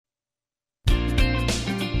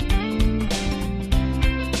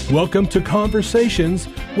Welcome to Conversations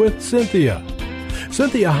with Cynthia.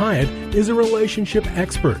 Cynthia Hiett is a relationship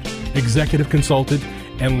expert, executive consultant,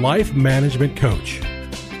 and life management coach.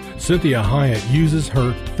 Cynthia Hiett uses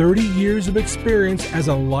her 30 years of experience as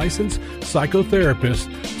a licensed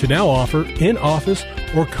psychotherapist to now offer in-office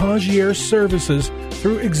or concierge services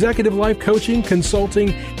through executive life coaching,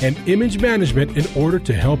 consulting, and image management in order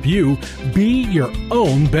to help you be your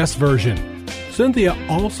own best version. Cynthia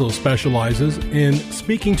also specializes in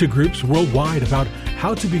speaking to groups worldwide about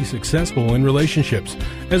how to be successful in relationships,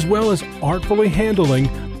 as well as artfully handling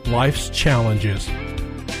life's challenges.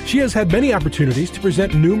 She has had many opportunities to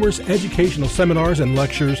present numerous educational seminars and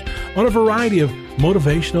lectures on a variety of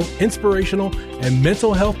motivational, inspirational, and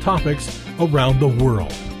mental health topics around the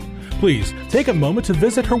world. Please take a moment to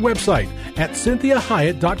visit her website at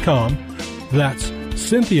CynthiaHiett.com. That's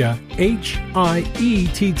Cynthia, Hiett.com.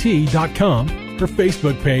 Her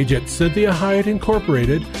Facebook page at Cynthia Hiett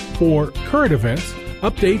Incorporated for current events,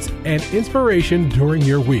 updates, and inspiration during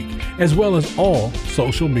your week, as well as all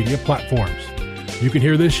social media platforms. You can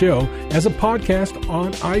hear this show as a podcast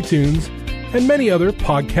on iTunes and many other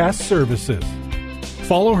podcast services.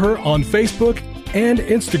 Follow her on Facebook and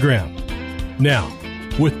Instagram. Now,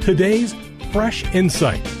 with today's fresh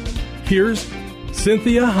insight, here's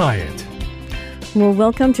Cynthia Hiett. Well,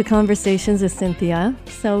 welcome to Conversations with Cynthia.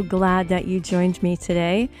 So glad that you joined me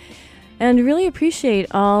today and really appreciate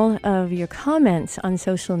all of your comments on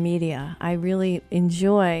social media. I really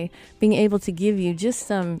enjoy being able to give you just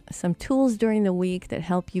some tools during the week that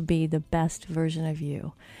help you be the best version of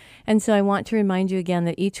you. And so I want to remind you again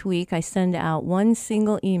that each week I send out one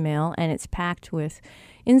single email and it's packed with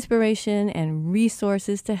inspiration and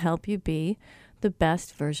resources to help you be the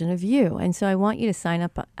best version of you. And so I want you to sign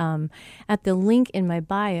up at the link in my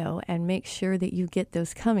bio and make sure that you get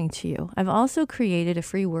those coming to you. I've also created a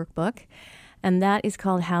free workbook, and that is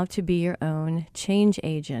called How to Be Your Own Change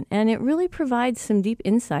Agent. And it really provides some deep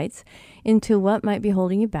insights into what might be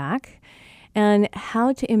holding you back and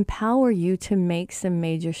how to empower you to make some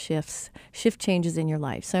major shift changes in your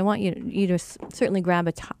life. So I want you to certainly grab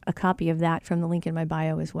a copy of that from the link in my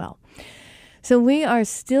bio as well. So we are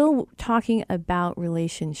still talking about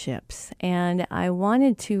relationships, and I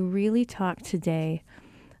wanted to really talk today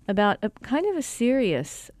about a kind of a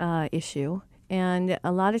serious issue, and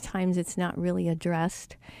a lot of times it's not really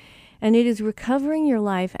addressed, and it is recovering your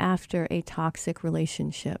life after a toxic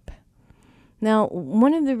relationship. Now,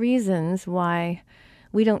 one of the reasons why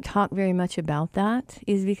we don't talk very much about that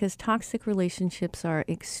is because toxic relationships are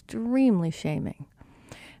extremely shaming.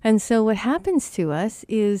 And so what happens to us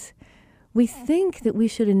is we think that we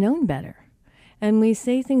should have known better. And we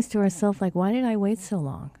say things to ourselves like, why did I wait so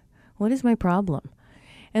long? What is my problem?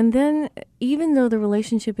 And then even though the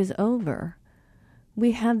relationship is over,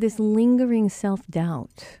 we have this lingering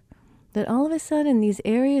self-doubt that all of a sudden these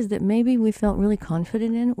areas that maybe we felt really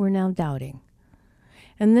confident in, we're now doubting.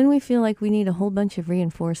 And then we feel like we need a whole bunch of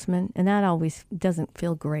reinforcement, and that always doesn't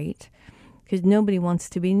feel great because nobody wants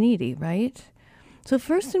to be needy, right? So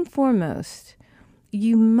first and foremost,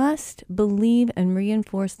 you must believe and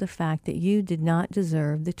reinforce the fact that you did not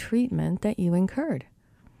deserve the treatment that you incurred.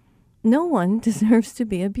 No one deserves to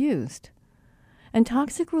be abused. And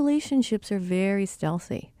toxic relationships are very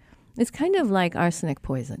stealthy. It's kind of like arsenic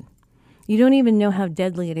poison. You don't even know how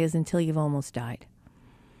deadly it is until you've almost died.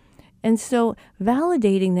 And so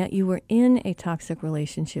validating that you were in a toxic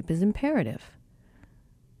relationship is imperative.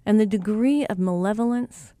 And the degree of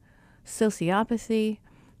malevolence, sociopathy,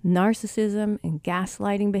 narcissism, and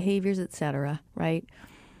gaslighting behaviors, etc., right?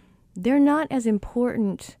 They're not as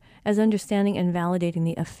important as understanding and validating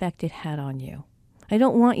the effect it had on you. I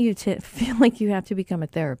don't want you to feel like you have to become a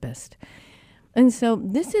therapist. And so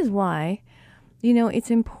this is why, it's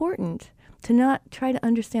important to not try to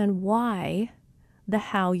understand why the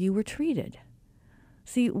how you were treated.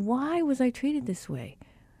 See, why was I treated this way?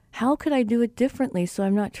 How could I do it differently so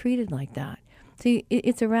I'm not treated like that? See,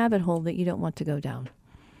 it's a rabbit hole that you don't want to go down.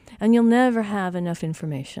 And you'll never have enough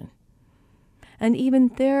information. And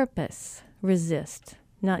even therapists resist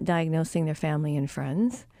not diagnosing their family and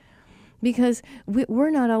friends because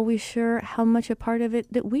we're not always sure how much a part of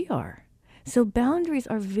it that we are. So boundaries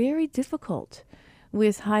are very difficult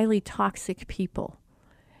with highly toxic people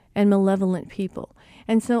and malevolent people.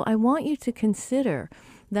 And so I want you to consider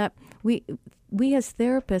that we as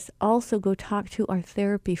therapists also go talk to our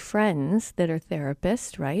therapy friends that are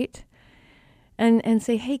therapists, right? And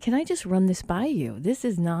say, hey, can I just run this by you? This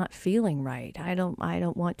is not feeling right. I don't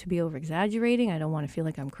want to be over exaggerating. I don't want to feel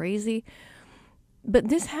like I'm crazy. But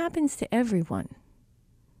this happens to everyone.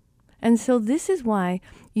 And so this is why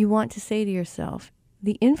you want to say to yourself,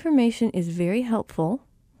 the information is very helpful,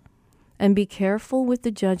 And be careful with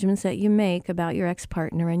the judgments that you make about your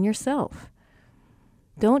ex-partner and yourself.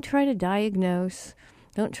 Don't try to diagnose.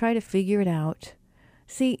 Don't try to figure it out.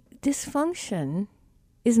 See, dysfunction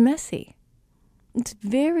is messy. It's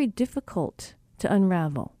very difficult to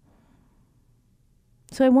unravel.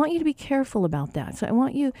 So I want you to be careful about that. So I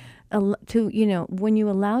want you to, when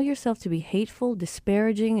you allow yourself to be hateful,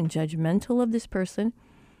 disparaging, and judgmental of this person,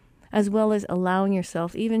 as well as allowing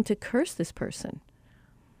yourself even to curse this person,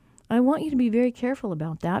 I want you to be very careful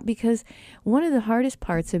about that, because one of the hardest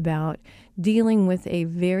parts about dealing with a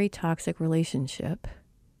very toxic relationship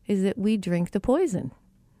is that we drink the poison.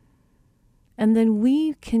 And then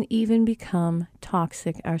we can even become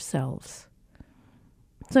toxic ourselves.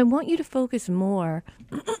 So I want you to focus more,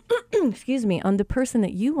 on the person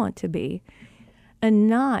that you want to be, and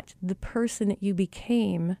not the person that you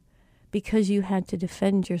became because you had to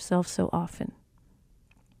defend yourself so often.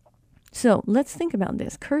 So let's think about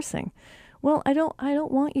this. Cursing. Well, I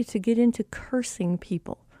don't want you to get into cursing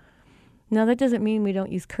people. Now, that doesn't mean we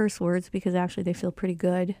don't use curse words, because actually they feel pretty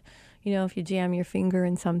good. If you jam your finger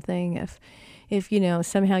in something, if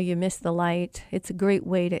somehow you miss the light, it's a great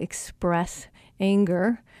way to express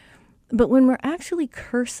anger. But when we're actually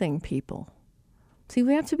cursing people, see,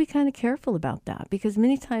 we have to be kind of careful about that, because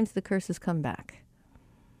many times the curses come back.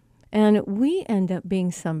 And we end up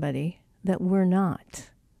being somebody that we're not.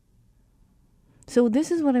 So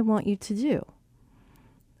this is what I want you to do.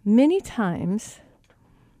 Many times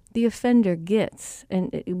the offender gets,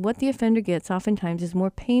 and what the offender gets oftentimes is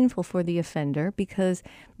more painful for the offender, because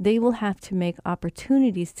they will have to make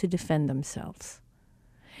opportunities to defend themselves.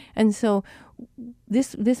 And so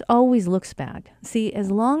this always looks bad. See,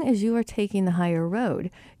 as long as you are taking the higher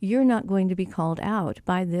road, you're not going to be called out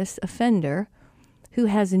by this offender who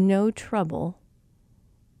has no trouble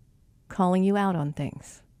calling you out on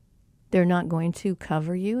things. They're not going to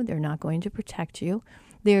cover you. They're not going to protect you.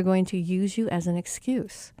 They're going to use you as an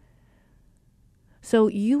excuse. So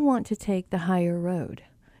you want to take the higher road,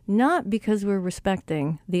 not because we're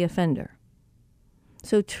respecting the offender.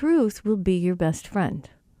 So truth will be your best friend.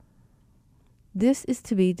 This is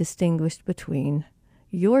to be distinguished between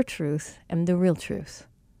your truth and the real truth.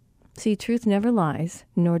 See, truth never lies,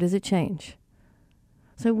 nor does it change.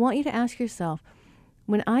 So I want you to ask yourself,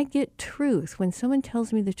 when I get truth, when someone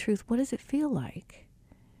tells me the truth, what does it feel like?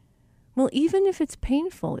 Well, even if it's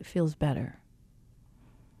painful, it feels better.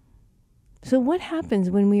 So what happens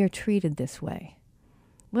when we are treated this way?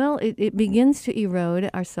 Well, it begins to erode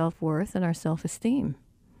our self-worth and our self-esteem.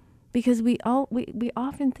 Because we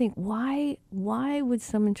often think, why would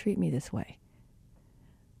someone treat me this way?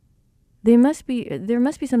 There must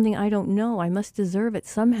be something I don't know. I must deserve it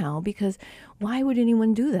somehow, because why would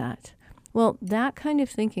anyone do that? Well, that kind of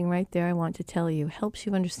thinking right there, I want to tell you, helps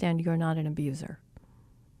you understand you're not an abuser.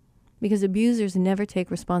 Because abusers never take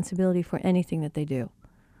responsibility for anything that they do.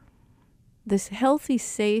 This healthy,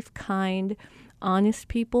 safe, kind, honest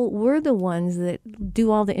people, we're the ones that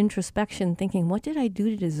do all the introspection, thinking, what did I do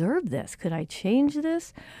to deserve this? Could I change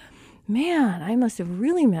this? Man, I must have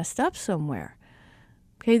really messed up somewhere.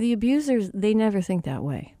 Okay, the abusers, they never think that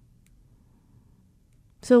way.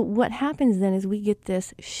 So what happens then is we get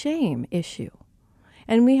this shame issue.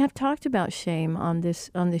 And we have talked about shame on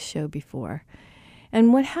this show before.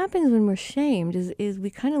 And what happens when we're shamed is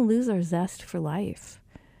we kind of lose our zest for life.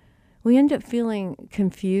 We end up feeling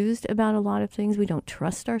confused about a lot of things. We don't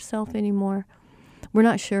trust ourselves anymore. We're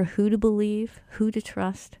not sure who to believe, who to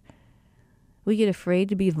trust. We get afraid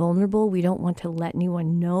to be vulnerable. We don't want to let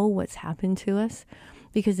anyone know what's happened to us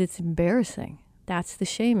because it's embarrassing. That's the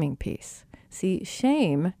shaming piece. See,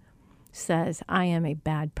 shame says, I am a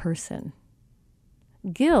bad person.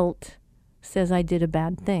 Guilt says, I did a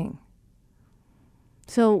bad thing.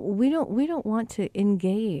 So we don't want to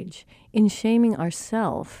engage in shaming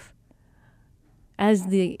ourselves as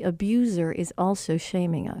the abuser is also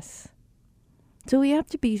shaming us. So we have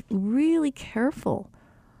to be really careful,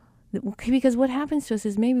 because what happens to us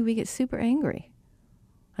is maybe we get super angry.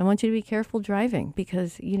 I want you to be careful driving,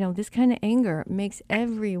 because, this kind of anger makes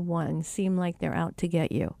everyone seem like they're out to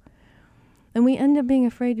get you. And we end up being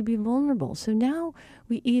afraid to be vulnerable. So now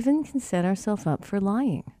we even can set ourselves up for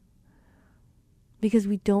lying, because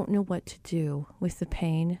we don't know what to do with the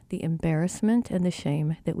pain, the embarrassment, and the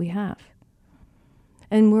shame that we have.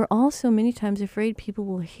 And we're also many times afraid people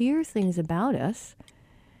will hear things about us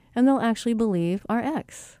and they'll actually believe our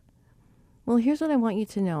ex. Well, here's what I want you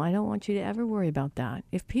to know. I don't want you to ever worry about that.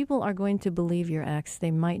 If people are going to believe your ex,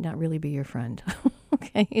 they might not really be your friend.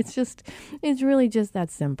 Okay? It's really just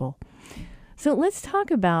that simple. So let's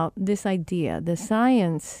talk about this idea, the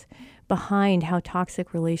science behind how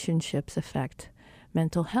toxic relationships affect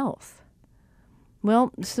mental health.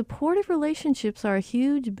 Well, supportive relationships are a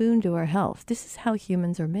huge boon to our health. This is how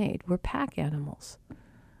humans are made. We're pack animals.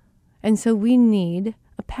 And so we need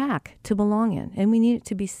a pack to belong in, and we need it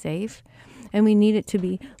to be safe, and we need it to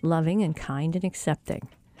be loving and kind and accepting.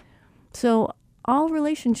 So all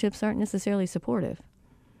relationships aren't necessarily supportive.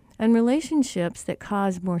 And relationships that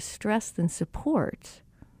cause more stress than support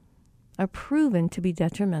are proven to be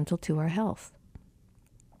detrimental to our health.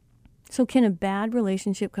 So can a bad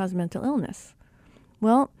relationship cause mental illness?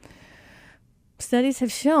 Well, studies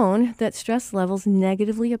have shown that stress levels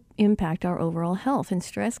negatively impact our overall health, and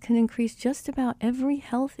stress can increase just about every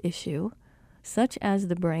health issue, such as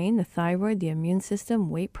the brain, the thyroid, the immune system,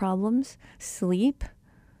 weight problems, sleep,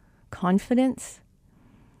 confidence.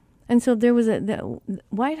 And so there was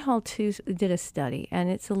Whitehall 2 did a study, and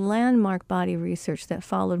it's a landmark body of research that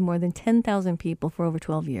followed more than 10,000 people for over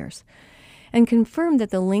 12 years and confirmed that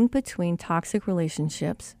the link between toxic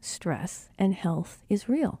relationships, stress, and health is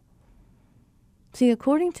real. See,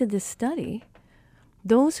 according to this study,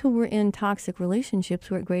 those who were in toxic relationships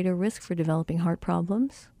were at greater risk for developing heart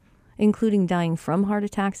problems, including dying from heart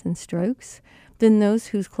attacks and strokes, than those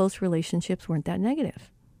whose close relationships weren't that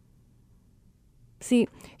negative. See,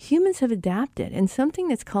 humans have adapted in something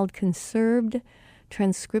that's called conserved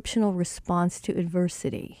transcriptional response to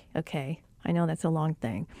adversity. Okay, I know that's a long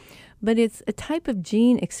thing, but it's a type of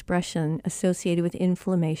gene expression associated with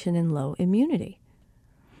inflammation and low immunity.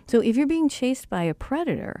 So if you're being chased by a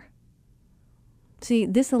predator, see,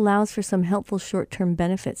 this allows for some helpful short-term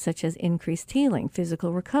benefits such as increased healing,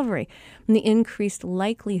 physical recovery, and the increased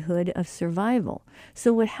likelihood of survival.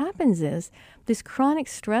 So what happens is this chronic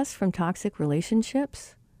stress from toxic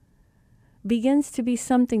relationships begins to be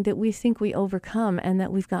something that we think we overcome and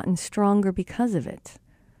that we've gotten stronger because of it.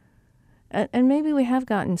 And maybe we have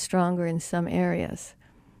gotten stronger in some areas.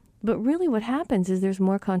 But really what happens is there's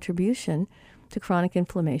more contribution to chronic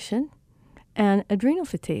inflammation and adrenal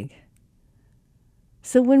fatigue.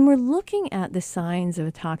 So when we're looking at the signs of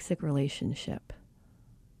a toxic relationship,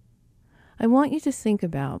 I want you to think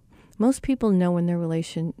about, most people know when their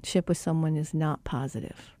relationship with someone is not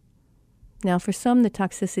positive. Now, for some, the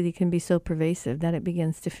toxicity can be so pervasive that it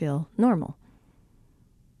begins to feel normal.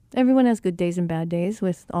 Everyone has good days and bad days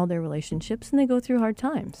with all their relationships, and they go through hard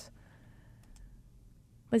times.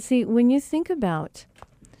 But see, when you think about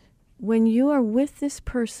when you are with this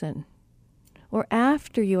person, or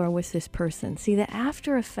after you are with this person, see, the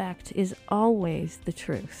after effect is always the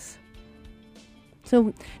truth.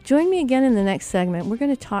 So join me again in the next segment. We're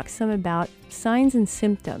going to talk some about signs and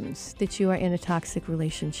symptoms that you are in a toxic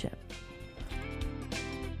relationship.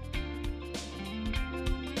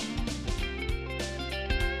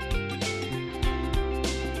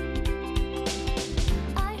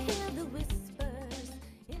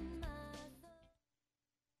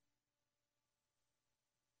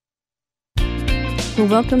 Well,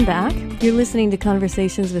 welcome back. You're listening to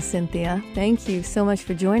Conversations with Cynthia. Thank you so much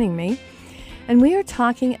for joining me. And we are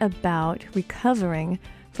talking about recovering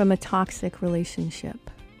from a toxic relationship.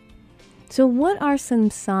 So what are some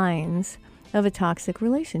signs of a toxic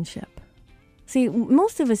relationship? See,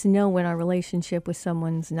 most of us know when our relationship with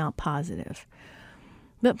someone's not positive.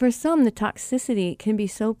 But for some, the toxicity can be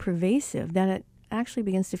so pervasive that it actually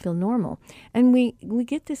begins to feel normal. And we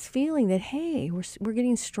get this feeling that, hey, we're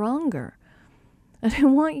getting stronger. And I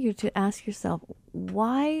want you to ask yourself,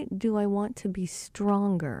 why do I want to be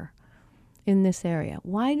stronger in this area?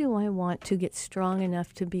 Why do I want to get strong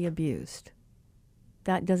enough to be abused?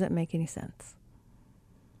 That doesn't make any sense.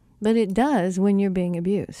 But it does when you're being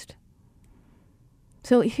abused.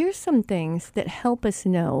 So here's some things that help us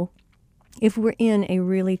know if we're in a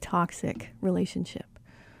really toxic relationship.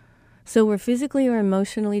 So we're physically or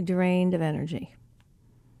emotionally drained of energy.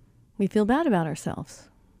 We feel bad about ourselves.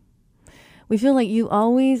 We feel like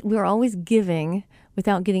we're always giving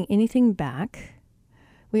without getting anything back.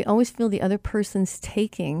 We always feel the other person's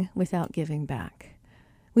taking without giving back.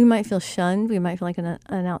 We might feel shunned. We might feel like an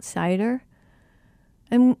outsider.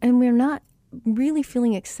 And we're not really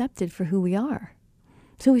feeling accepted for who we are.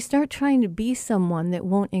 So we start trying to be someone that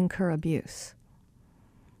won't incur abuse.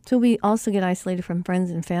 So we also get isolated from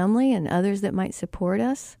friends and family and others that might support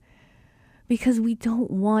us because we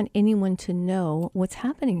don't want anyone to know what's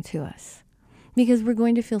happening to us. Because we're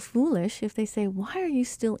going to feel foolish if they say, why are you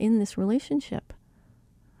still in this relationship?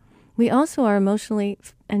 We also are emotionally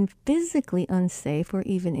and physically unsafe or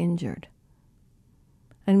even injured.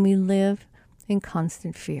 And we live in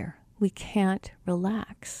constant fear. We can't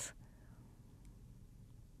relax.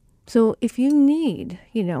 So if you need,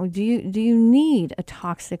 do you need a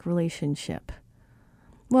toxic relationship?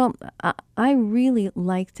 Well, I really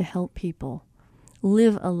like to help people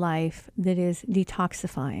live a life that is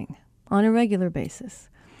detoxifying on a regular basis.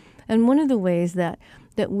 And one of the ways that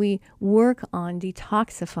we work on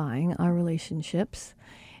detoxifying our relationships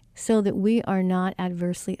so that we are not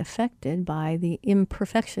adversely affected by the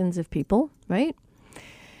imperfections of people, right,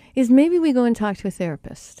 is maybe we go and talk to a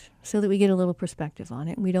therapist so that we get a little perspective on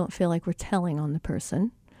it. We don't feel like we're telling on the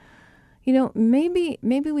person. Maybe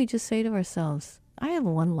we just say to ourselves, I have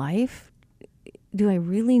one life. Do I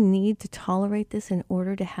really need to tolerate this in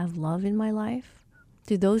order to have love in my life?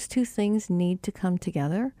 Do those two things need to come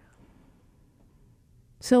together?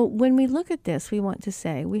 So when we look at this, we want to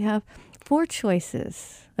say we have 4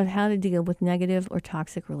 choices of how to deal with negative or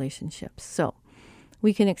toxic relationships. So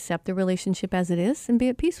we can accept the relationship as it is and be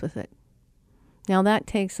at peace with it. Now that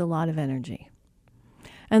takes a lot of energy.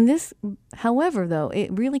 And this, however, though,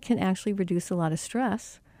 it really can actually reduce a lot of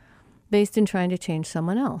stress based in trying to change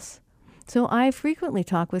someone else. So I frequently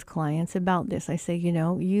talk with clients about this. I say,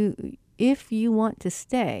 if you want to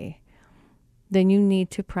stay, then you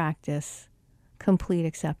need to practice complete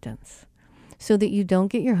acceptance so that you don't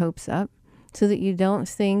get your hopes up, so that you don't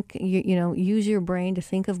think, use your brain to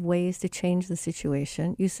think of ways to change the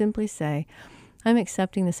situation. You simply say, I'm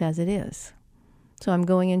accepting this as it is. So I'm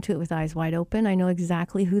going into it with eyes wide open. I know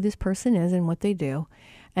exactly who this person is and what they do.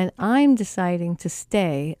 And I'm deciding to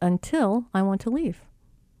stay until I want to leave.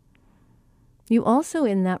 You also,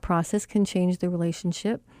 in that process, can change the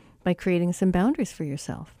relationship by creating some boundaries for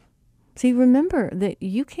yourself. See, remember that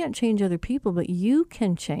you can't change other people, but you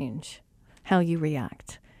can change how you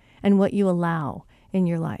react and what you allow in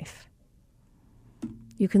your life.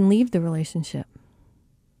 You can leave the relationship.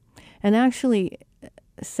 And actually,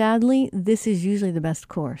 sadly, this is usually the best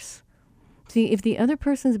course. See, if the other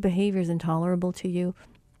person's behavior is intolerable to you,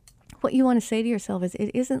 what you want to say to yourself is,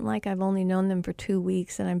 it isn't like I've only known them for 2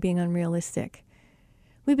 weeks and I'm being unrealistic.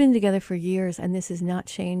 We've been together for years and this is not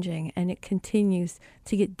changing, and it continues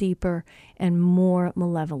to get deeper and more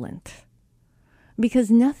malevolent.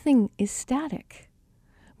 Because nothing is static.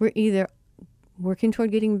 We're either working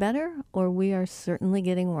toward getting better or we are certainly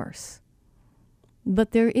getting worse.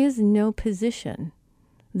 But there is no position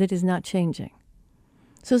that is not changing.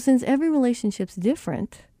 So since every relationship's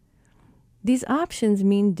different, these options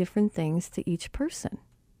mean different things to each person.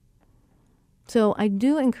 So I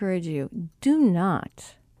do encourage you, do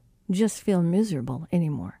not just feel miserable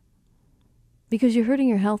anymore, because you're hurting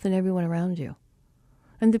your health and everyone around you.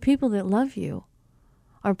 And the people that love you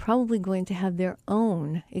are probably going to have their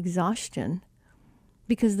own exhaustion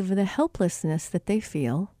because of the helplessness that they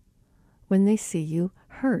feel when they see you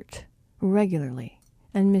hurt regularly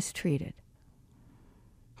and mistreated.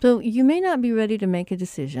 So you may not be ready to make a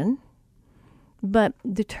decision, but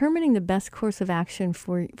determining the best course of action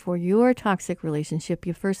for your toxic relationship,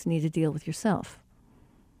 you first need to deal with yourself.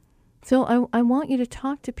 So I want you to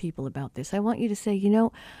talk to people about this. I want you to say,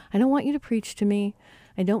 I don't want you to preach to me.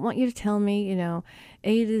 I don't want you to tell me,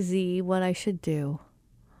 A to Z what I should do.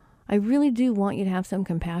 I really do want you to have some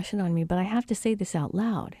compassion on me, but I have to say this out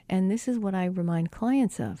loud. And this is what I remind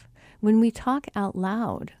clients of. When we talk out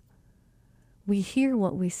loud, we hear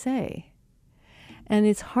what we say. And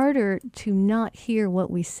it's harder to not hear what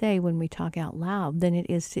we say when we talk out loud than it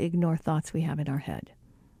is to ignore thoughts we have in our head.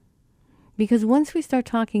 Because once we start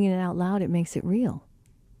talking it out loud, it makes it real.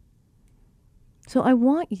 So I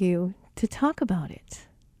want you to talk about it.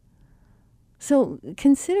 So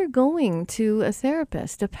consider going to a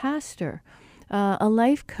therapist, a pastor, a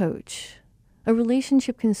life coach, a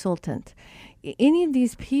relationship consultant, any of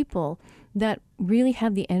these people that really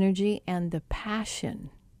have the energy and the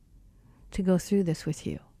passion to go through this with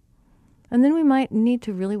you. And then we might need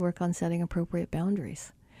to really work on setting appropriate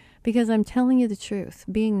boundaries. Because I'm telling you the truth,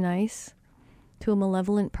 being nice to a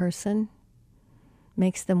malevolent person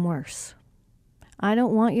makes them worse. I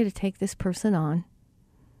don't want you to take this person on,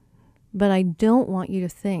 but I don't want you to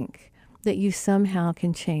think that you somehow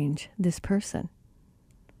can change this person.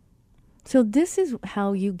 So this is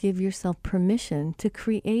how you give yourself permission to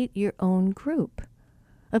create your own group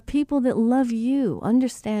of people that love you,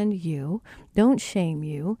 understand you, don't shame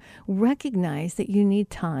you, recognize that you need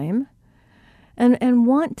time, and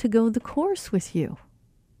want to go the course with you,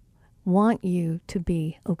 want you to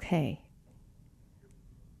be okay.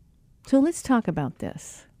 So let's talk about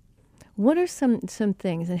this. What are some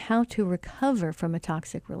things and how to recover from a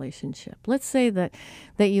toxic relationship? Let's say that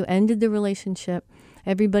you ended the relationship,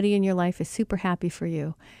 everybody in your life is super happy for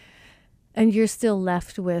you, and you're still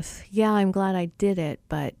left with, yeah, I'm glad I did it,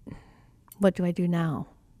 but what do I do now?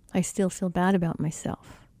 I still feel bad about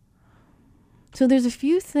myself. So there's a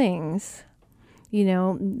few things,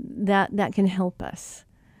 that can help us.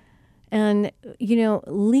 And,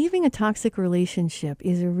 leaving a toxic relationship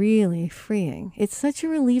is really freeing. It's such a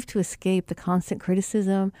relief to escape the constant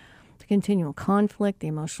criticism, the continual conflict, the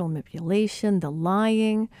emotional manipulation, the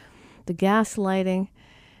lying, the gaslighting.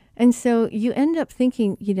 And so you end up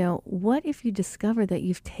thinking, what if you discover that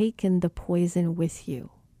you've taken the poison with you?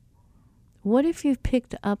 What if you've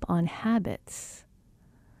picked up on habits?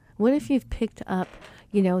 What if you've picked up,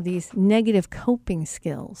 these negative coping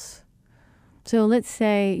skills? So let's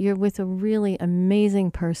say you're with a really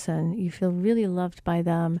amazing person. You feel really loved by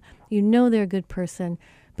them. You know they're a good person,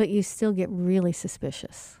 but you still get really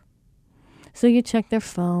suspicious. So you check their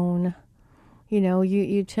phone.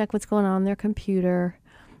 You check what's going on their computer.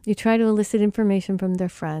 You try to elicit information from their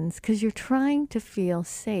friends because you're trying to feel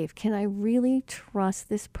safe. Can I really trust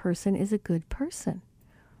this person is a good person?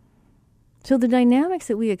 So the dynamics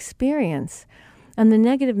that we experience and the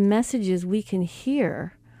negative messages we can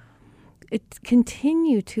hear, it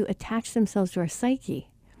continue to attach themselves to our psyche,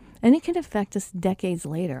 and it can affect us decades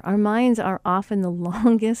later. Our minds are often the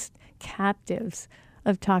longest captives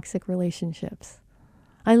of toxic relationships.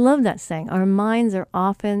 I love that saying. Our minds are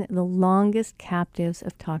often the longest captives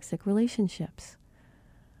of toxic relationships.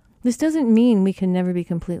 This doesn't mean we can never be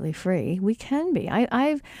completely free. We can be.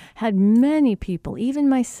 I've had many people, even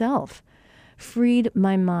myself, freed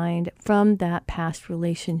my mind from that past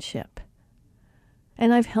relationship.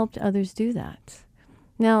 And I've helped others do that.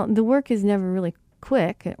 Now, the work is never really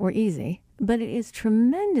quick or easy, but it is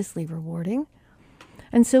tremendously rewarding.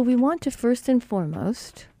 And so we want to first and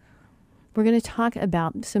foremost, we're going to talk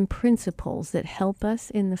about some principles that help us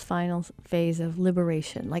in the final phase of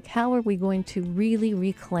liberation. Like, how are we going to really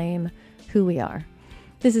reclaim who we are?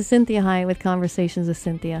 This is Cynthia Hiett with Conversations with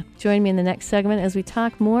Cynthia. Join me in the next segment as we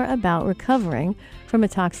talk more about recovering from a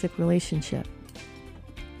toxic relationship.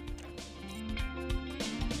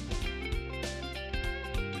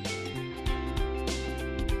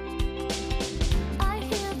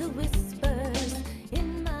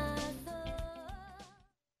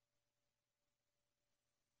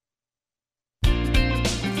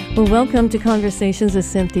 Well, welcome to Conversations with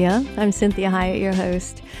Cynthia. I'm Cynthia Hiett, your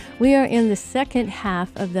host. We are in the second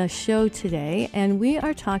half of the show today, and we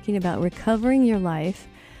are talking about recovering your life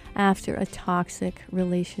after a toxic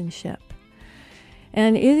relationship.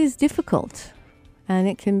 And it is difficult, and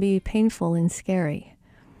it can be painful and scary,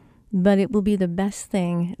 but it will be the best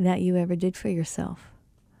thing that you ever did for yourself.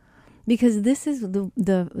 Because this is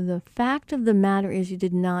the fact of the matter is you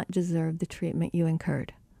did not deserve the treatment you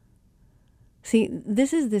incurred. See,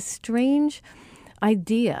 this is this strange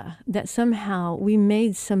idea that somehow we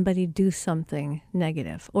made somebody do something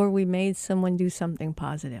negative or we made someone do something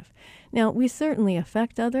positive. Now, we certainly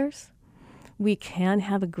affect others. We can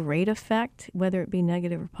have a great effect, whether it be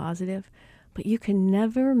negative or positive, but you can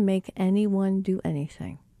never make anyone do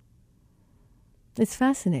anything. It's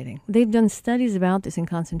fascinating. They've done studies about this in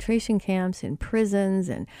concentration camps, in prisons,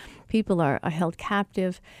 and people are held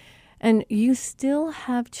captive. And you still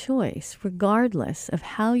have choice, regardless of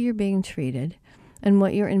how you're being treated and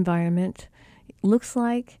what your environment looks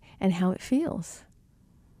like and how it feels.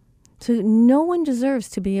 So no one deserves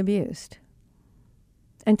to be abused.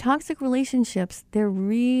 And toxic relationships, they're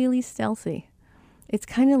really stealthy. It's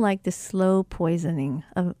kind of like the slow poisoning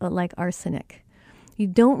of like arsenic. You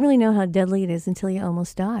don't really know how deadly it is until you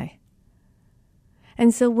almost die.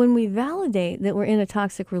 And so when we validate that we're in a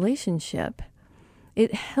toxic relationship,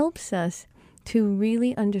 it helps us to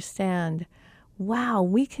really understand, wow,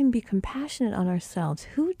 we can be compassionate on ourselves.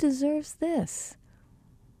 Who deserves this?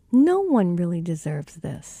 No one really deserves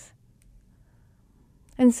this.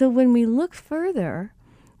 And so when we look further,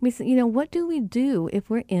 we say, what do we do if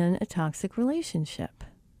we're in a toxic relationship?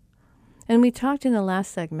 And we talked in the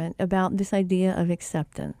last segment about this idea of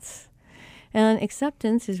acceptance. And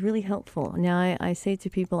acceptance is really helpful. Now, I say to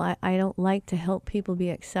people, I don't like to help people be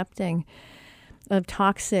accepting of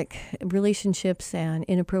toxic relationships and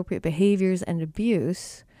inappropriate behaviors and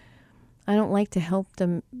abuse. I don't like to help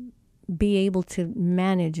them be able to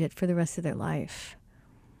manage it for the rest of their life.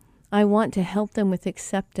 I want to help them with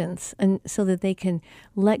acceptance and so that they can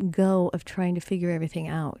let go of trying to figure everything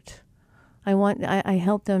out. I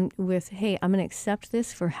help them with, hey, I'm going to accept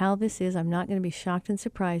this for how this is. I'm not going to be shocked and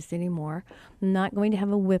surprised anymore. I'm not going to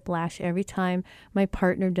have a whiplash every time my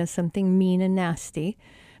partner does something mean and nasty,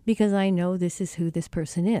 because I know this is who this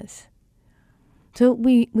person is. So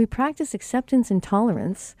we practice acceptance and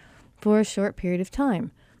tolerance for a short period of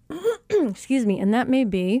time. Excuse me. And that may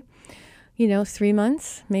be, 3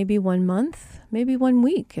 months, maybe 1 month, maybe 1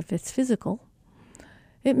 week if it's physical.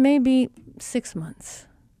 It may be 6 months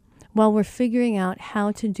while we're figuring out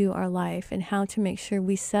how to do our life and how to make sure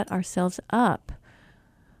we set ourselves up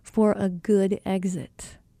for a good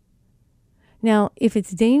exit. Now, if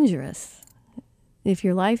it's dangerous, if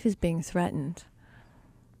your life is being threatened,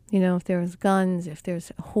 if there's guns, if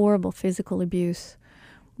there's horrible physical abuse,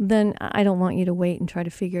 then I don't want you to wait and try to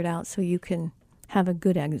figure it out so you can have a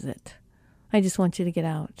good exit. I just want you to get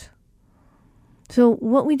out. So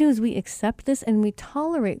what we do is we accept this and we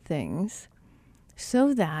tolerate things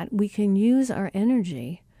so that we can use our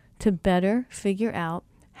energy to better figure out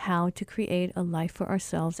how to create a life for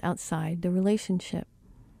ourselves outside the relationship.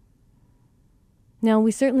 Now,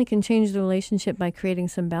 we certainly can change the relationship by creating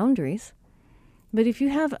some boundaries, but if you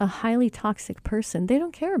have a highly toxic person, they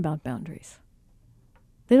don't care about boundaries.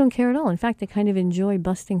 They don't care at all. In fact, they kind of enjoy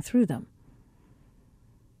busting through them.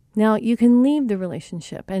 Now, you can leave the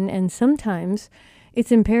relationship, and sometimes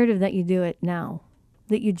it's imperative that you do it now,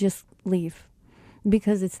 that you just leave,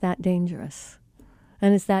 because it's that dangerous.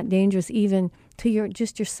 And it's that dangerous even to your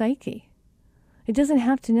psyche. It doesn't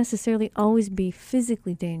have to necessarily always be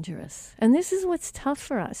physically dangerous. And this is what's tough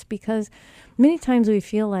for us, because many times we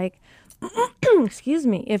feel like, excuse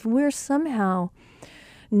me, if we're somehow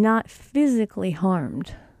not physically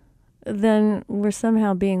harmed, then we're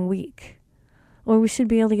somehow being weak. Or we should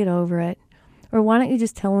be able to get over it. Or why don't you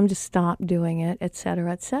just tell them to stop doing it, et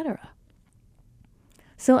cetera, et cetera.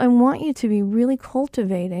 So I want you to be really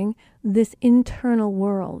cultivating this internal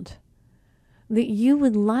world that you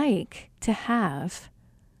would like to have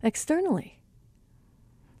externally.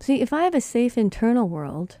 See, if I have a safe internal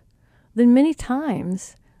world, then many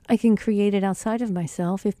times I can create it outside of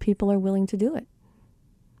myself if people are willing to do it.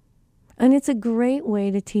 And it's a great way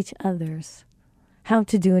to teach others how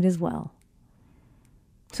to do it as well.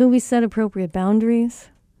 So we set appropriate boundaries,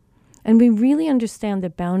 and we really understand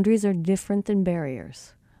that boundaries are different than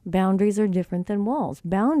barriers. Boundaries are different than walls.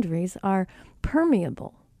 Boundaries are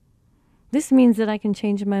permeable. This means that I can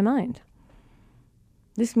change my mind.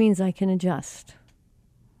 This means I can adjust.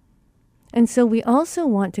 And so we also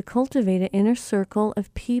want to cultivate an inner circle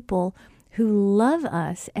of people who love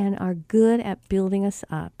us and are good at building us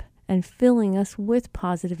up and filling us with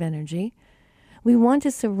positive energy. We want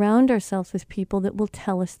to surround ourselves with people that will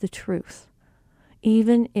tell us the truth,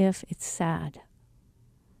 even if it's sad,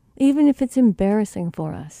 even if it's embarrassing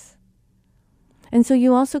for us. And so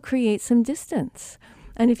you also create some distance.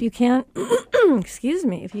 And if you can't,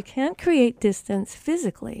 if you can't create distance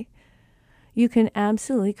physically, you can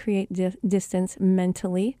absolutely create distance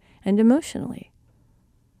mentally and emotionally.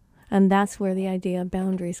 And that's where the idea of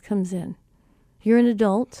boundaries comes in. You're an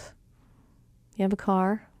adult, you have a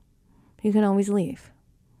car, you can always leave.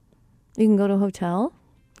 You can go to a hotel,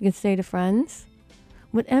 you can stay to friends.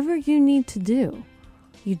 Whatever you need to do,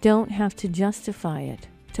 you don't have to justify it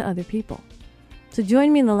to other people. So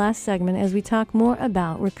join me in the last segment as we talk more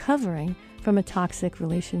about recovering from a toxic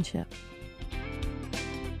relationship.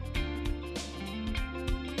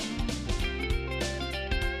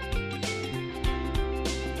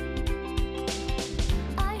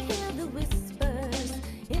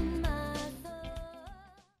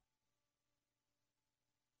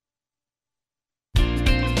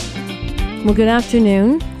 Well, good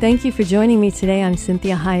afternoon. Thank you for joining me today. I'm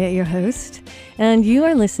Cynthia Hiett, your host, and you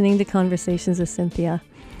are listening to Conversations with Cynthia.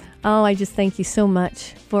 Oh, I just thank you so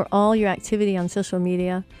much for all your activity on social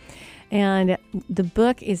media. And the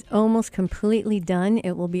book is almost completely done.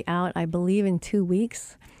 It will be out, I believe, in 2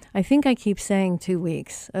 weeks. I think I keep saying 2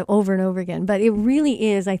 weeks over and over again, but it really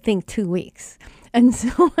is, I think, 2 weeks. And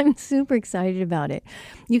so I'm super excited about it.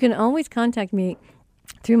 You can always contact me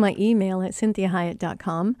through my email at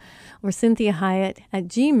cynthiahiett.com or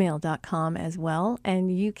cynthiahiett@gmail.com as well.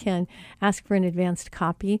 And you can ask for an advanced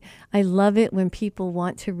copy. I love it when people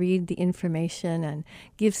want to read the information and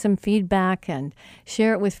give some feedback and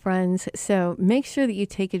share it with friends. So make sure that you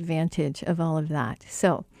take advantage of all of that.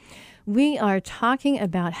 So we are talking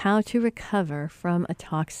about how to recover from a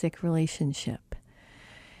toxic relationship.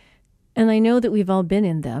 And I know that we've all been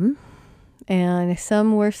in them, and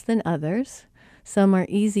some worse than others. Some are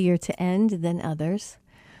easier to end than others.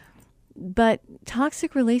 But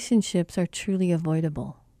toxic relationships are truly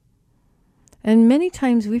avoidable. And many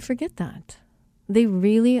times we forget that. They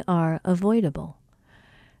really are avoidable.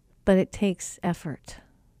 But it takes effort.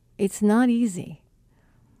 It's not easy.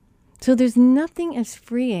 So there's nothing as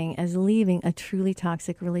freeing as leaving a truly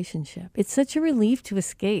toxic relationship. It's such a relief to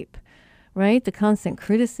escape, right? The constant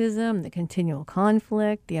criticism, the continual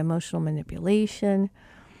conflict, the emotional manipulation.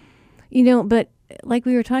 But like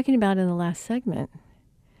we were talking about in the last segment,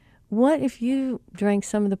 what if you drank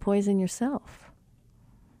some of the poison yourself?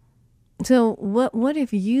 So what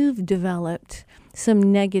if you've developed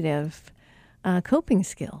some negative coping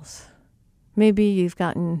skills? Maybe you've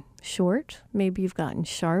gotten short. Maybe you've gotten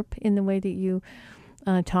sharp in the way that you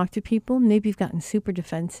talk to people. Maybe you've gotten super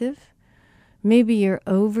defensive. Maybe you're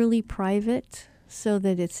overly private so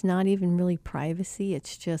that it's not even really privacy.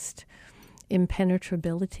 It's just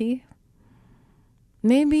impenetrability.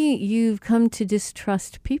 Maybe you've come to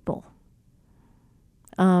distrust people.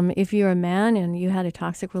 If you're a man and you had a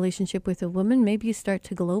toxic relationship with a woman, maybe you start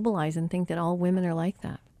to globalize and think that all women are like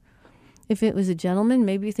that. If it was a gentleman,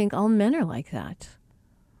 maybe you think all men are like that.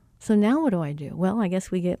 So now what do I do? Well, I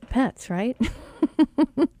guess we get pets, right?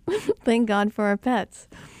 Thank God for our pets.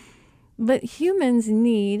 But humans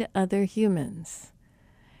need other humans.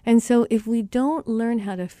 And so if we don't learn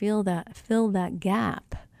how to fill that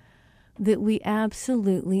gap, that we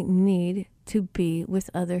absolutely need to be with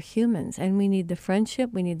other humans. And we need the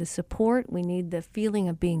friendship, we need the support, we need the feeling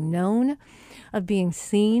of being known, of being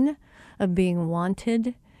seen, of being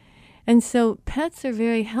wanted. And so pets are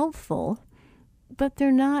very helpful, but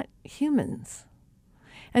they're not humans.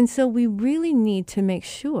 And so we really need to make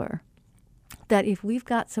sure that if we've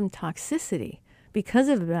got some toxicity because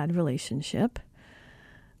of a bad relationship,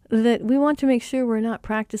 that we want to make sure we're not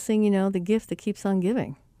practicing, the gift that keeps on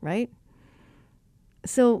giving, right?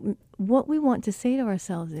 So what we want to say to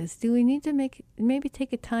ourselves is, do we need to maybe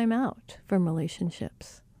take a time out from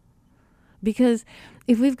relationships? Because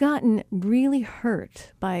if we've gotten really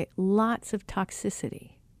hurt by lots of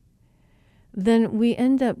toxicity, then we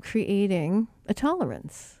end up creating a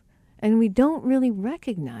tolerance. And we don't really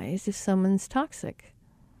recognize if someone's toxic.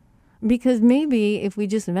 Because maybe if we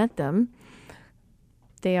just met them,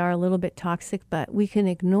 they are a little bit toxic, but we can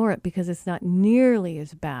ignore it because it's not nearly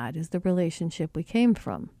as bad as the relationship we came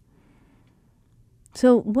from.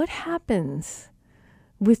 So what happens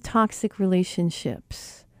with toxic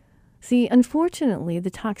relationships? See, unfortunately,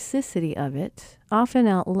 the toxicity of it often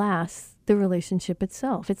outlasts the relationship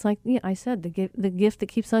itself. It's like I said, the gift that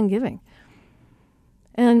keeps on giving.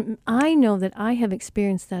 And I know that I have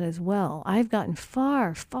experienced that as well. I've gotten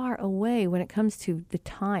far, far away when it comes to the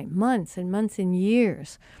time, months and months and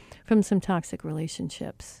years from some toxic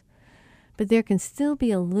relationships. But there can still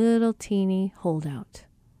be a little teeny holdout.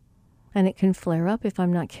 And it can flare up if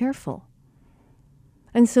I'm not careful.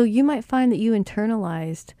 And so you might find that you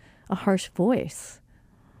internalized a harsh voice.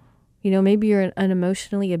 Maybe you're an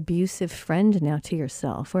emotionally abusive friend now to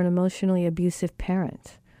yourself, or an emotionally abusive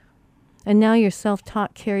parent. And now your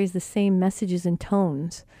self-talk carries the same messages and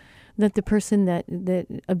tones that the person that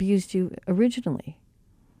abused you originally.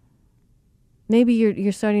 Maybe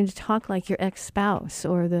you're starting to talk like your ex-spouse,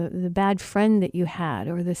 or the bad friend that you had,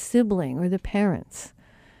 or the sibling, or the parents.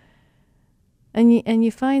 And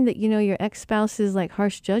you find that, your ex-spouse's like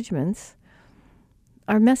harsh judgments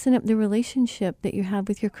are messing up the relationship that you have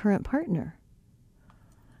with your current partner.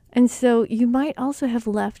 And so you might also have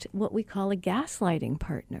left what we call a gaslighting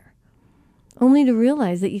partner, only to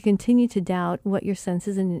realize that you continue to doubt what your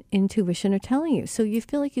senses and intuition are telling you. So you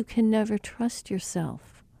feel like you can never trust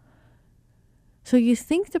yourself. So you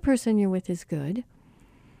think the person you're with is good.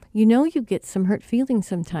 You get some hurt feelings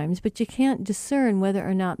sometimes, but you can't discern whether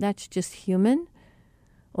or not that's just human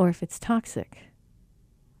or if it's toxic.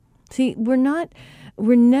 See, we're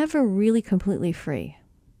never really completely free.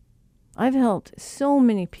 I've helped so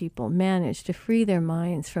many people manage to free their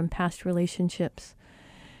minds from past relationships.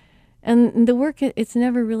 And the work, it's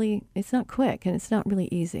not quick and it's not really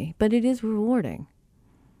easy, but it is rewarding.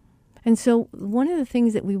 And so one of the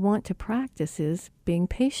things that we want to practice is being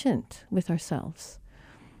patient with ourselves.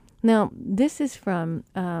 Now, this is from,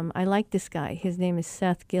 I like this guy. His name is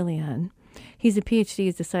Seth Gillian. He's a PhD,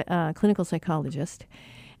 he's a clinical psychologist,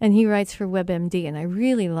 and he writes for WebMD, and I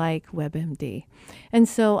really like WebMD. And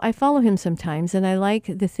so I follow him sometimes, and I like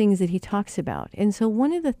the things that he talks about. And so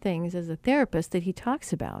one of the things as a therapist that he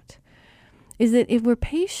talks about is that if we're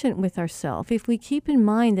patient with ourselves, if we keep in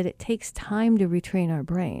mind that it takes time to retrain our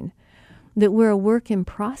brain, that we're a work in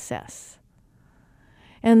process,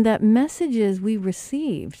 and that messages we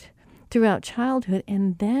received throughout childhood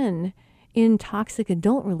and then in toxic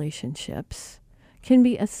adult relationships can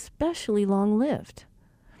be especially long-lived.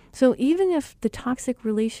 So even if the toxic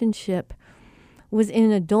relationship was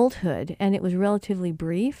in adulthood and it was relatively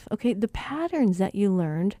brief, okay, the patterns that you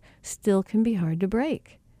learned still can be hard to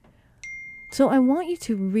break. So I want you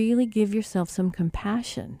to really give yourself some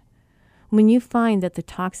compassion when you find that the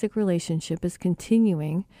toxic relationship is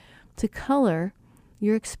continuing to color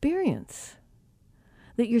your experience,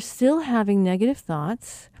 that you're still having negative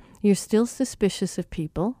thoughts, you're still suspicious of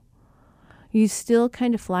people, you still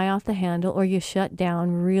kind of fly off the handle, or you shut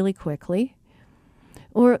down really quickly.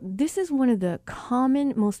 Or this is one of the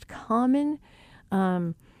most common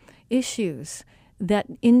issues that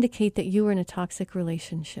indicate that you were in a toxic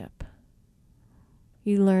relationship.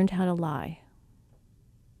 You learned how to lie.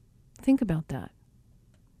 Think about that.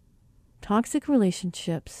 Toxic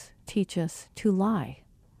relationships teach us to lie.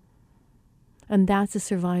 And that's a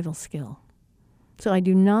survival skill. So I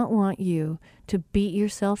do not want you to beat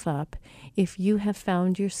yourself up if you have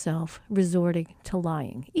found yourself resorting to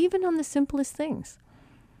lying, even on the simplest things.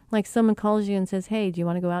 Like someone calls you and says, hey, do you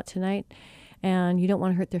want to go out tonight? And you don't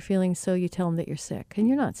want to hurt their feelings, so you tell them that you're sick. And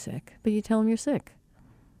you're not sick, but you tell them you're sick.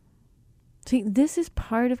 See, this is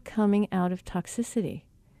part of coming out of toxicity,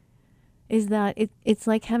 is that it's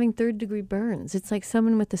like having third-degree burns. It's like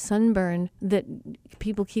someone with a sunburn that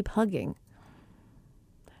people keep hugging.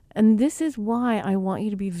 And this is why I want you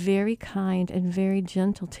to be very kind and very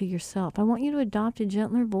gentle to yourself. I want you to adopt a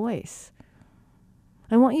gentler voice.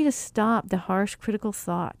 I want you to stop the harsh, critical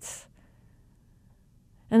thoughts.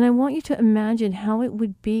 And I want you to imagine how it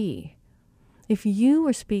would be if you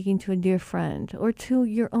were speaking to a dear friend or to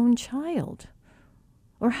your own child,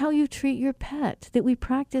 or how you treat your pet, that we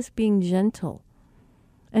practice being gentle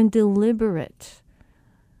and deliberate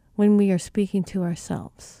when we are speaking to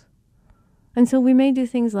ourselves. And so we may do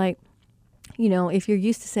things like, if you're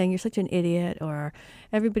used to saying you're such an idiot, or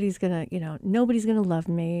everybody's going to, nobody's going to love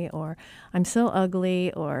me, or I'm so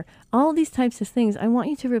ugly, or all these types of things, I want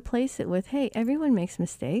you to replace it with, hey, everyone makes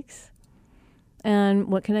mistakes. And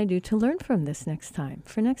what can I do to learn from this next time?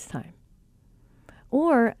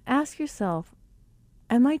 Or ask yourself,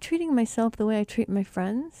 am I treating myself the way I treat my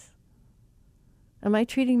friends? Am I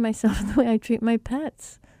treating myself the way I treat my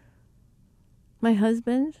pets? My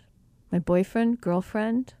husband? My boyfriend,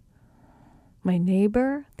 girlfriend, my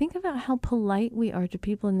neighbor? Think about how polite we are to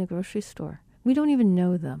people in the grocery store. We don't even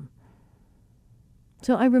know them.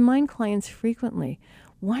 So I remind clients frequently,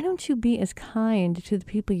 why don't you be as kind to the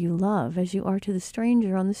people you love as you are to the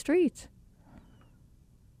stranger on the street?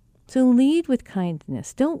 So lead with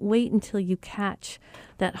kindness. Don't wait until you catch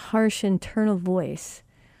that harsh internal voice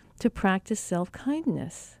to practice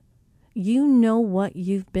self-kindness. You know what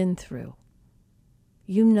you've been through.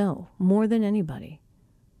 You know more than anybody.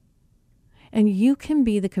 And you can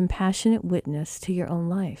be the compassionate witness to your own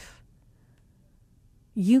life.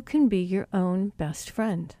 You can be your own best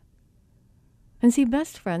friend. And see,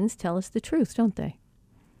 best friends tell us the truth, don't they?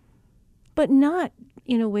 But not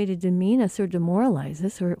in a way to demean us or demoralize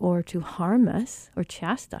us or to harm us or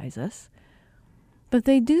chastise us. But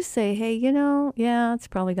they do say, hey, it's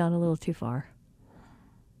probably gone a little too far.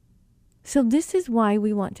 So this is why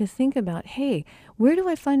we want to think about, hey, where do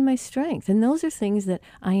I find my strength? And those are things that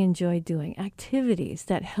I enjoy doing, activities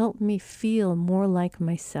that help me feel more like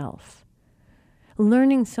myself.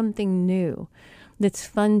 Learning something new that's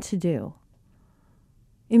fun to do.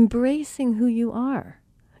 Embracing who you are,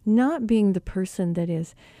 not being the person that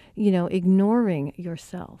is, ignoring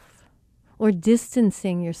yourself or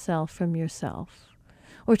distancing yourself from yourself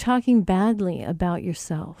or talking badly about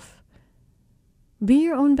yourself. Be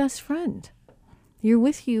your own best friend. You're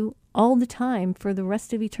with you all the time for the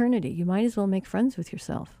rest of eternity. You might as well make friends with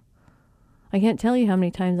yourself. I can't tell you how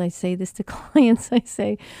many times I say this to clients. I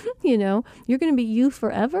say, you're going to be you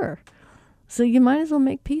forever. So you might as well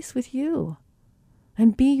make peace with you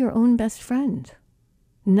and be your own best friend,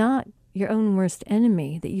 not your own worst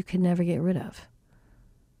enemy that you can never get rid of.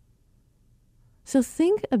 So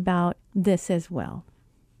think about this as well.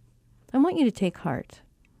 I want you to take heart.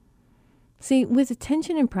 See, with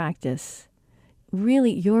attention and practice,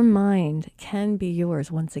 really your mind can be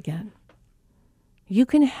yours once again. You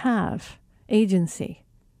can have agency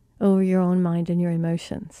over your own mind and your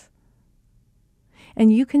emotions.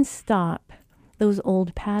 And you can stop those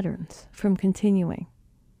old patterns from continuing.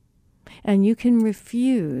 And you can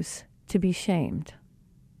refuse to be shamed.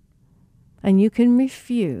 And you can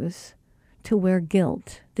refuse to wear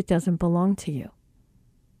guilt that doesn't belong to you.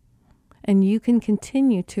 And you can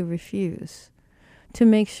continue to refuse to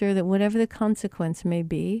make sure that whatever the consequence may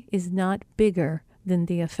be is not bigger than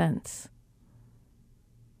the offense.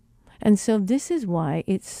 And so this is why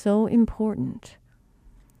it's so important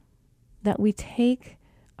that we take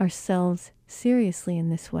ourselves seriously in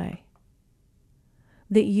this way.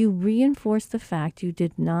 That you reinforce the fact you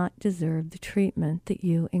did not deserve the treatment that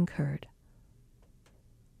you incurred.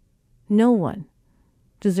 No one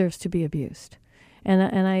deserves to be abused.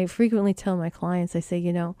 And I frequently tell my clients, I say,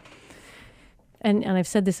 and I've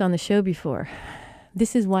said this on the show before,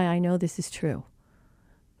 this is why I know this is true.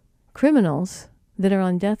 Criminals that are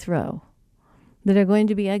on death row, that are going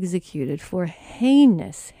to be executed for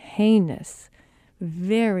heinous,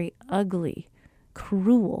 very ugly,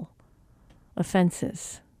 cruel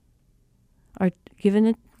offenses, are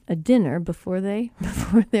given a dinner before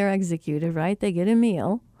they're executed, right? They get a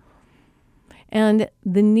meal. And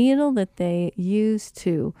the needle that they use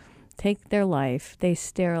to take their life, they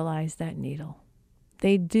sterilize that needle.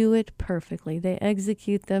 They do it perfectly. They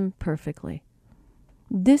execute them perfectly.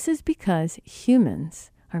 This is because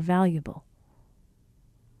humans are valuable.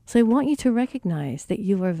 So I want you to recognize that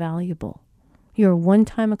you are valuable. You're a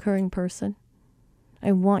one-time occurring person.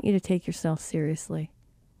 I want you to take yourself seriously.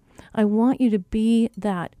 I want you to be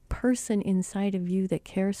that person inside of you that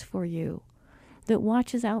cares for you, that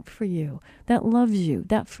watches out for you, that loves you,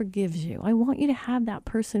 that forgives you. I want you to have that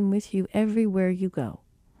person with you everywhere you go.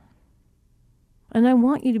 And I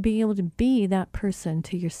want you to be able to be that person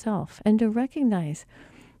to yourself and to recognize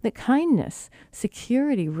that kindness,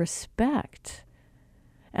 security, respect,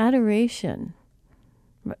 adoration,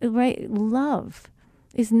 right, love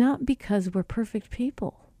is not because we're perfect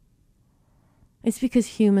people. It's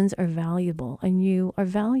because humans are valuable and you are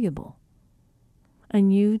valuable.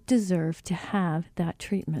 And you deserve to have that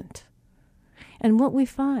treatment. And what we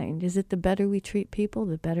find is that the better we treat people,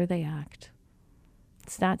 the better they act.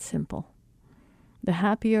 It's that simple. The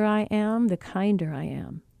happier I am, the kinder I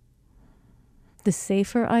am. The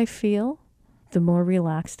safer I feel, the more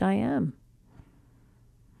relaxed I am.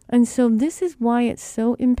 And so this is why it's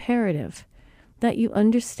so imperative that you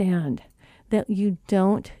understand that you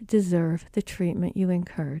don't deserve the treatment you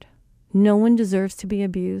incurred. No one deserves to be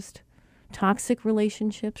abused. Toxic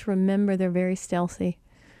relationships, remember, they're very stealthy.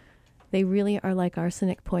 They really are like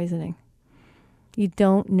arsenic poisoning. You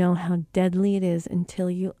don't know how deadly it is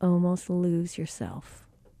until you almost lose yourself.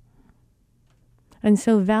 And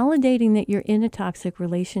so validating that you're in a toxic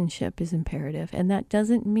relationship is imperative, and that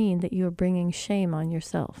doesn't mean that you're bringing shame on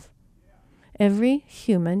yourself. Every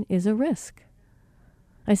human is a risk.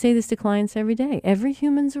 I say this to clients every day. Every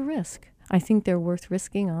human's a risk. I think they're worth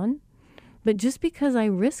risking on. But just because I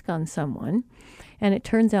risk on someone and it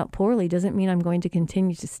turns out poorly doesn't mean I'm going to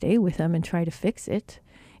continue to stay with them and try to fix it.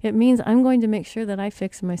 It means I'm going to make sure that I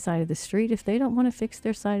fix my side of the street. If they don't want to fix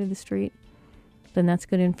their side of the street, then that's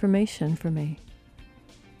good information for me.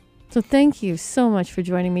 So thank you so much for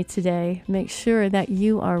joining me today. Make sure that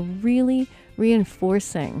you are really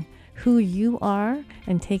reinforcing who you are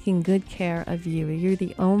and taking good care of you. You're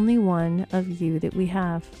the only one of you that we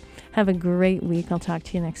have. Have a great week. I'll talk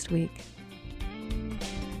to you next week.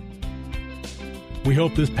 We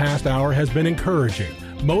hope this past hour has been encouraging,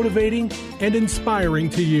 motivating, and inspiring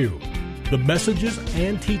to you. The messages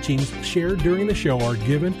and teachings shared during the show are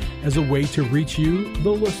given as a way to reach you,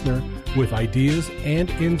 the listener, with ideas and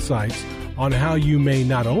insights on how you may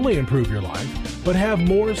not only improve your life, but have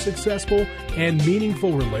more successful and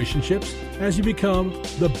meaningful relationships as you become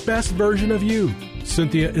the best version of you.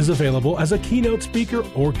 Cynthia is available as a keynote speaker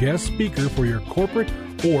or guest speaker for your corporate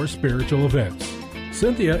or spiritual events.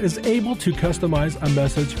 Cynthia is able to customize a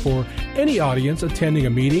message for any audience attending a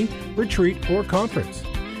meeting, retreat, or conference.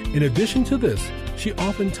 In addition to this, she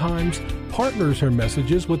oftentimes partners her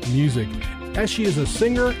messages with music, as she is a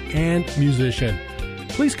singer and musician.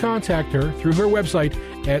 Please contact her through her website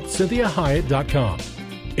at CynthiaHyatt.com.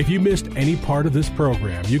 If you missed any part of this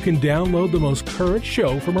program, you can download the most current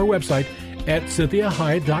show from her website at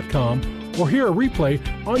CynthiaHyatt.com or hear a replay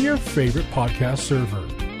on your favorite podcast server.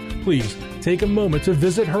 Please take a moment to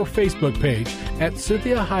visit her Facebook page at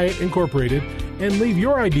Cynthia Hyatt Incorporated and leave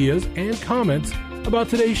your ideas and comments about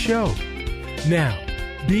today's show. Now,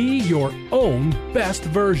 be your own best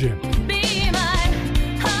version.